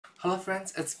Hello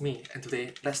friends, it's me, and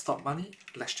today let's talk money.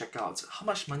 Let's check out how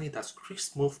much money does Chris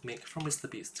Smooth make from Mr.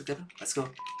 Beast. Together, let's go.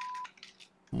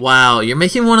 Wow, you're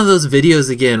making one of those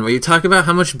videos again where you talk about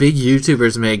how much big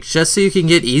YouTubers make just so you can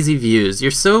get easy views.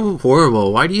 You're so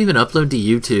horrible. Why do you even upload to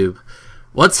YouTube?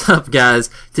 What's up,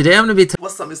 guys? Today I'm gonna be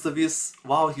What's up, Mr. Beast?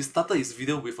 Wow, he started his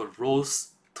video with a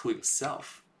roast to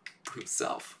himself.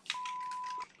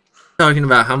 talking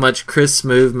about how much Chris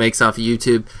Smooth makes off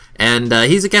YouTube, and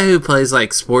he's a guy who plays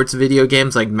like sports video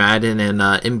games like Madden and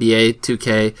NBA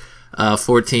 2K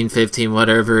 14, 15,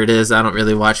 whatever it is. I don't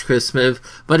really watch Chris Smooth,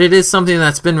 but it is something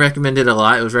that's been recommended a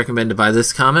lot. It was recommended by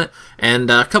this comment and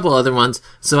a couple other ones,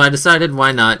 so I decided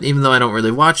why not, even though I don't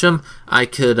really watch him, I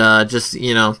could just,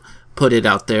 put it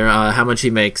out there, how much he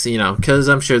makes, because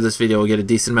I'm sure this video will get a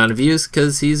decent amount of views,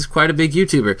 because he's quite a big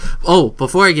YouTuber. Oh,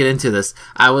 before I get into this,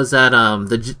 I was at,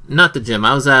 not the gym,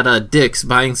 I was at, Dick's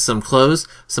buying some clothes,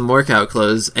 some workout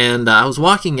clothes, and I was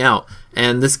walking out,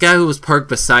 and this guy who was parked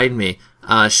beside me,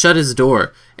 shut his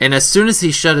door, and as soon as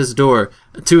he shut his door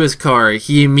to his car,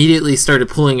 he immediately started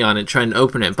pulling on it, trying to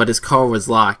open it, but his car was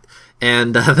locked.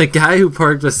 And the guy who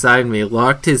parked beside me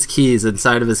locked his keys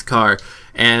inside of his car,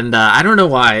 and I don't know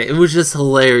why. It was just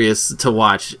hilarious to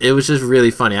watch. It was just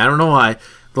really funny. I don't know why,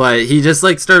 but he just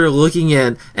like started looking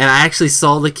in, and I actually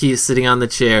saw the keys sitting on the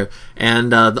chair,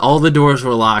 and all the doors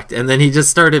were locked. And then he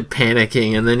just started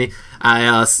panicking, and then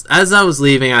as I was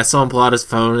leaving, I saw him pull out his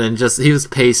phone, and he was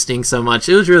pasting so much.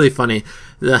 It was really funny.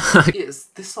 It's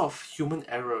this sort of human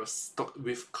errors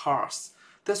with cars.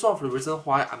 That's one of the reasons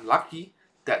why I'm lucky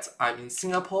that I'm in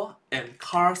Singapore and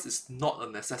cars is not a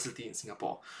necessity in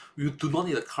Singapore. You do not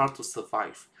need a car to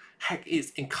survive. Heck, it's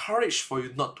encouraged for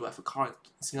you not to have a car in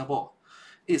Singapore.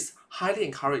 It's highly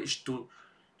encouraged to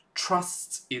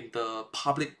trust in the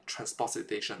public transport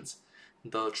stations.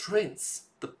 The trains,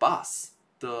 the bus,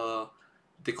 they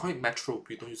call it metro,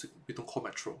 we don't call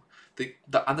metro. The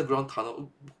underground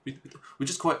tunnel, we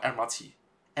just call it MRT.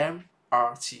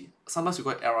 MRT. Sometimes we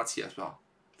call it LRT as well.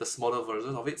 The smaller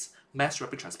version of it, mass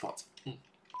rapid transport.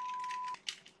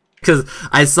 Because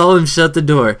I saw him shut the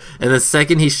door, and the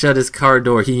second he shut his car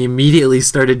door, he immediately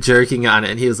started jerking on it,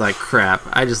 and he was like, crap,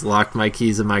 I just locked my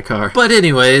keys in my car. But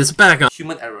anyways, back on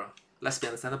human error. Let's be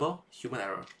understandable. Human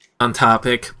error. on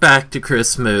topic, back to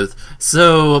Chris Smooth.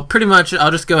 So pretty much,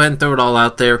 I'll just go ahead and throw it all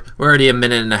out there. We're already a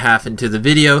minute and a half into the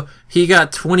video. He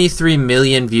got 23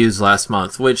 million views last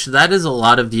month, which that is a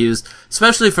lot of views,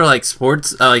 especially for like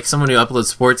sports, like someone who uploads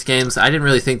sports games. I didn't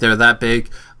really think they were that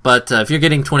big. But if you're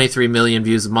getting 23 million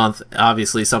views a month,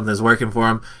 obviously something's working for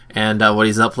him, and what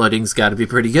he's uploading's got to be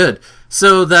pretty good.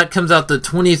 So that comes out to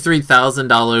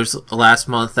 $23,000 last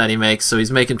month that he makes. So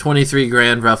he's making 23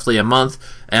 grand roughly a month.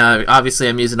 Obviously,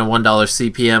 I'm using a $1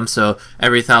 CPM, so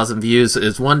every 1,000 views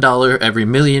is $1. Every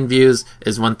million views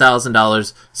is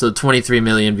 $1,000. So 23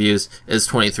 million views is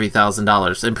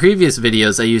 $23,000. In previous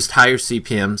videos, I used higher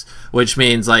CPMs, which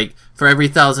means like for every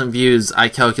 1,000 views, I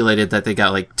calculated that they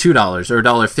got like $2 or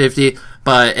 $1.50.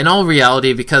 But in all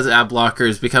reality, because ad blocker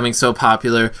is becoming so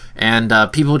popular and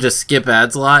people just skip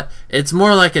ads a lot, it's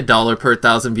more like $1 per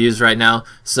 1,000 views right now.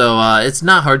 So it's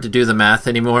not hard to do the math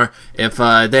anymore. If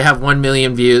they have 1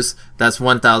 million views, that's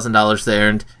 $1,000 they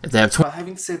earned. If they have But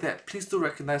having said that, please do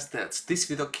recognize that this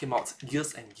video came out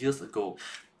years and years ago.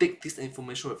 Take this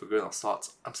information with a grain of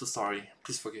salt. I'm so sorry.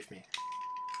 Please forgive me.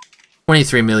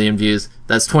 23 million views,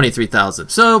 that's 23,000.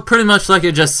 So pretty much like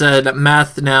I just said,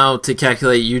 math now to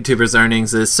calculate YouTubers'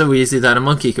 earnings is so easy that a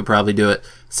monkey could probably do it.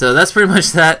 So that's pretty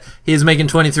much that. He's making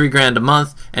 23 grand a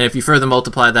month, and if you further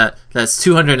multiply that, that's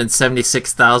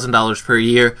 $276,000 per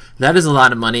year. That is a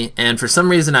lot of money, and for some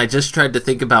reason I just tried to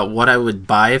think about what I would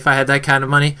buy if I had that kind of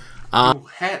money. You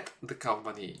had the kind of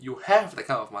money. You have the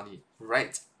kind of money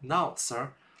right now, sir.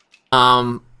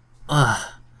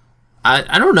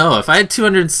 I don't know. If I had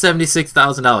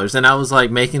 $276,000 and I was like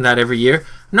making that every year,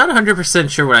 I'm not 100%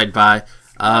 sure what I'd buy.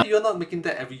 You're not making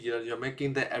that every year. You're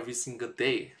making that every single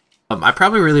day. I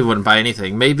probably really wouldn't buy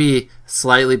anything. Maybe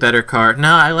slightly better car.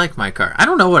 No, I like my car. I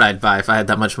don't know what I'd buy if I had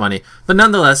that much money. But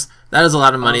nonetheless, that is a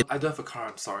lot of money. I don't have a car.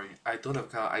 I'm sorry. I don't have a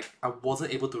car. I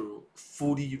wasn't able to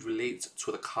fully relate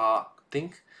to the car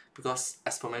thing because,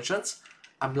 as per mentioned,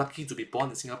 I'm lucky to be born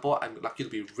in Singapore. I'm lucky to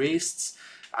be raised.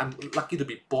 I'm lucky to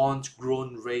be born,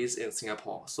 grown, raised in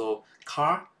Singapore. So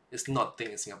car is not a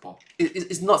thing in Singapore.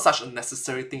 It's not such a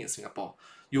necessary thing in Singapore.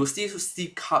 You will still see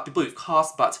people with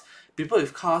cars, but people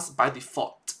with cars by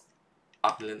default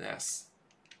are millionaires.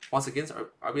 Once again,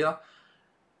 Arabella,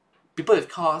 people with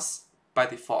cars by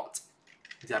default,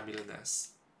 they are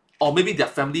millionaires. Or maybe their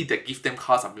family that give them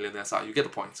cars are millionaires. You get the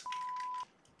point.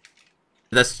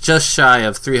 That's just shy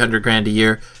of 300 grand a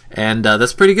year, and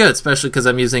that's pretty good, especially because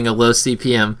I'm using a low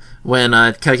CPM when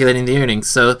calculating the earnings.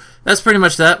 So that's pretty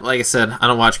much that. Like I said, I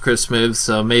don't watch Chris Moves,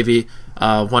 so maybe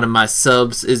one of my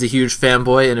subs is a huge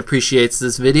fanboy and appreciates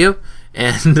this video,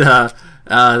 and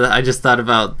I just thought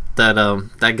about that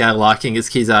that guy locking his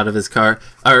keys out of his car,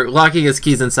 or locking his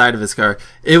keys inside of his car.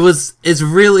 It's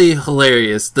really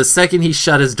hilarious. The second he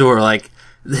shut his door, like,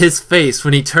 his face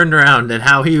when he turned around and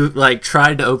how he like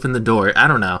tried to open the door. I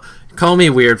don't know. Call me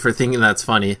weird for thinking that's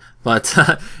funny. But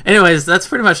anyways, that's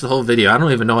pretty much the whole video. I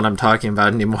don't even know what I'm talking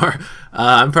about anymore.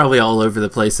 I'm probably all over the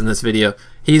place in this video.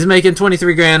 He's making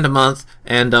 23 grand a month,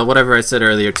 and whatever I said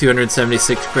earlier,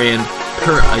 276 grand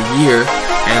per a year.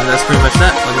 And that's pretty much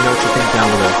that. Let me know what you think down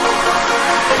below.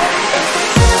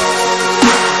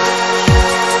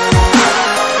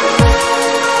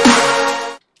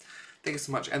 Thank you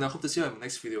so much, and I hope to see you in my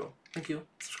next video. Thank you.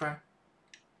 Subscribe.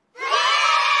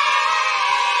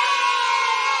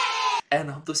 And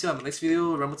I hope to see you in my next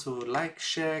video. Remember to like,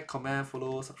 share, comment,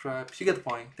 follow, subscribe. You get the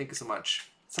point. Thank you so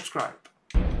much. Subscribe.